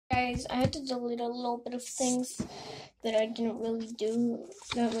Guys, I had to delete a little bit of things that I didn't really do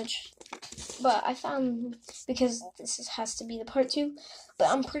that much. But I found, because has to be the part 2, but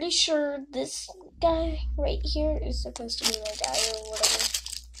I'm pretty sure this guy right here is supposed to be my guy or whatever.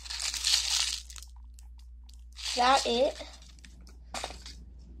 Is that it?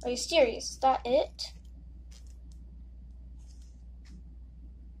 Are you serious? Is that it?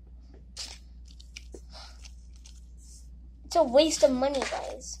 It's a waste of money,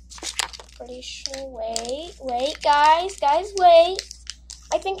 guys. Pretty sure. Wait, guys, wait.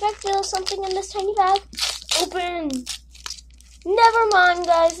 I think I feel something in this tiny bag. Open. Never mind,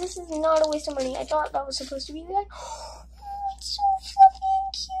 guys. This is not a waste of money. I thought that was supposed to be the guy. Oh, it's so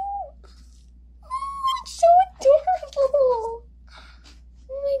fucking cute. Oh, it's so adorable.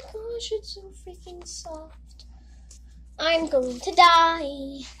 Oh my gosh, it's so freaking soft. I'm going to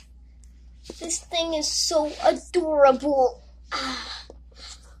die. This thing is so adorable.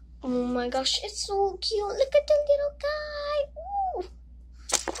 Oh my gosh, it's so cute. Look at the little guy. Ooh.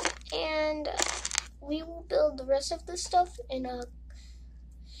 And we will build the rest of this stuff in a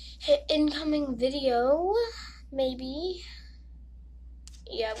incoming video. Maybe.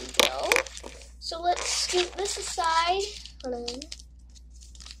 Yeah, we will. So let's scoot this aside. Hold on.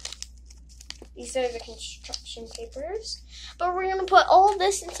 These are the construction papers. But we're going to put all of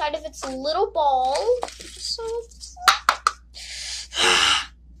this inside of its little ball. So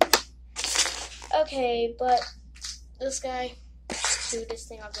okay, but this guy, cutest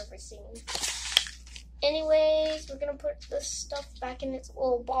thing I've ever seen. Anyways, we're going to put this stuff back in its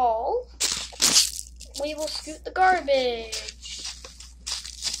little ball. We will scoot the garbage.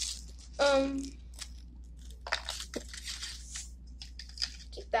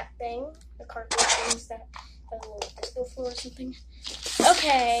 Keep that thing. The carpet things that has a little disco floor or something.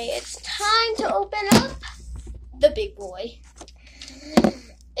 Okay, it's time to open up the big boy.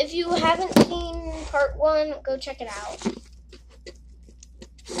 If you haven't seen part 1, go check it out.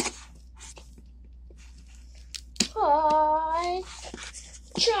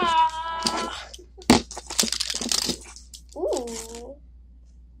 Ooh.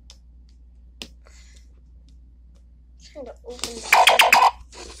 Trying to open that.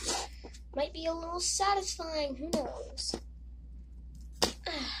 Might be a little satisfying, who knows?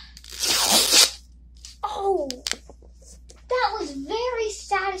 Oh, that was very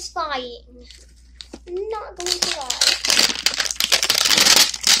satisfying. Not going to lie.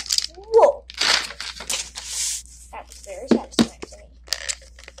 Whoa, that was very satisfying to me.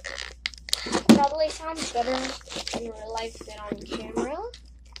 Probably sounds better in real life than on camera.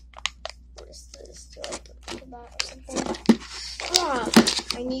 What is this? Do I put that or something?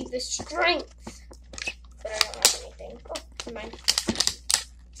 I need the strength, but I don't have anything. Oh, never mind.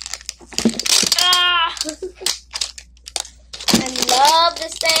 I love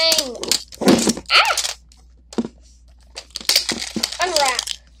this thing. Unwrap.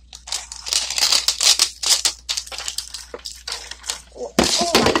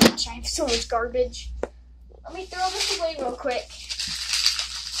 Oh my gosh, I have so much garbage. Let me throw this away real quick.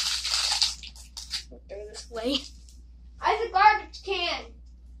 Throw this away. I have a garbage can.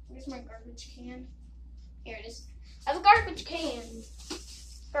 Where's my garbage can? Here it is. I have a garbage can.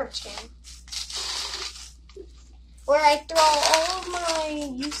 Garbage can. Where I throw all of my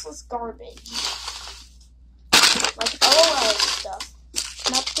useless garbage. Like LOL stuff.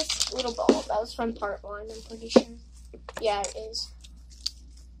 Not this little ball. That was from part 1, I'm pretty sure. Yeah, it is.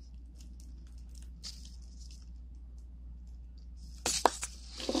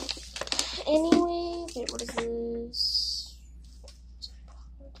 Anyway, wait, what is this?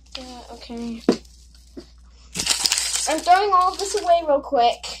 Yeah, okay. I'm throwing all of this away real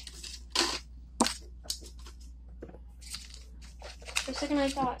quick. For a second I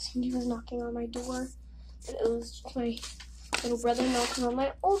thought somebody was knocking on my door. But it was just my little brother knocking on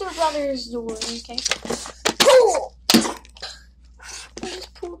my older brother's door. Okay. Cool! I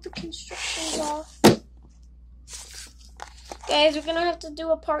just pulled the constructions off. Guys, we're gonna have to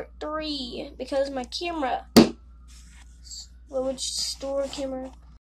do a part 3 because my camera, which store camera,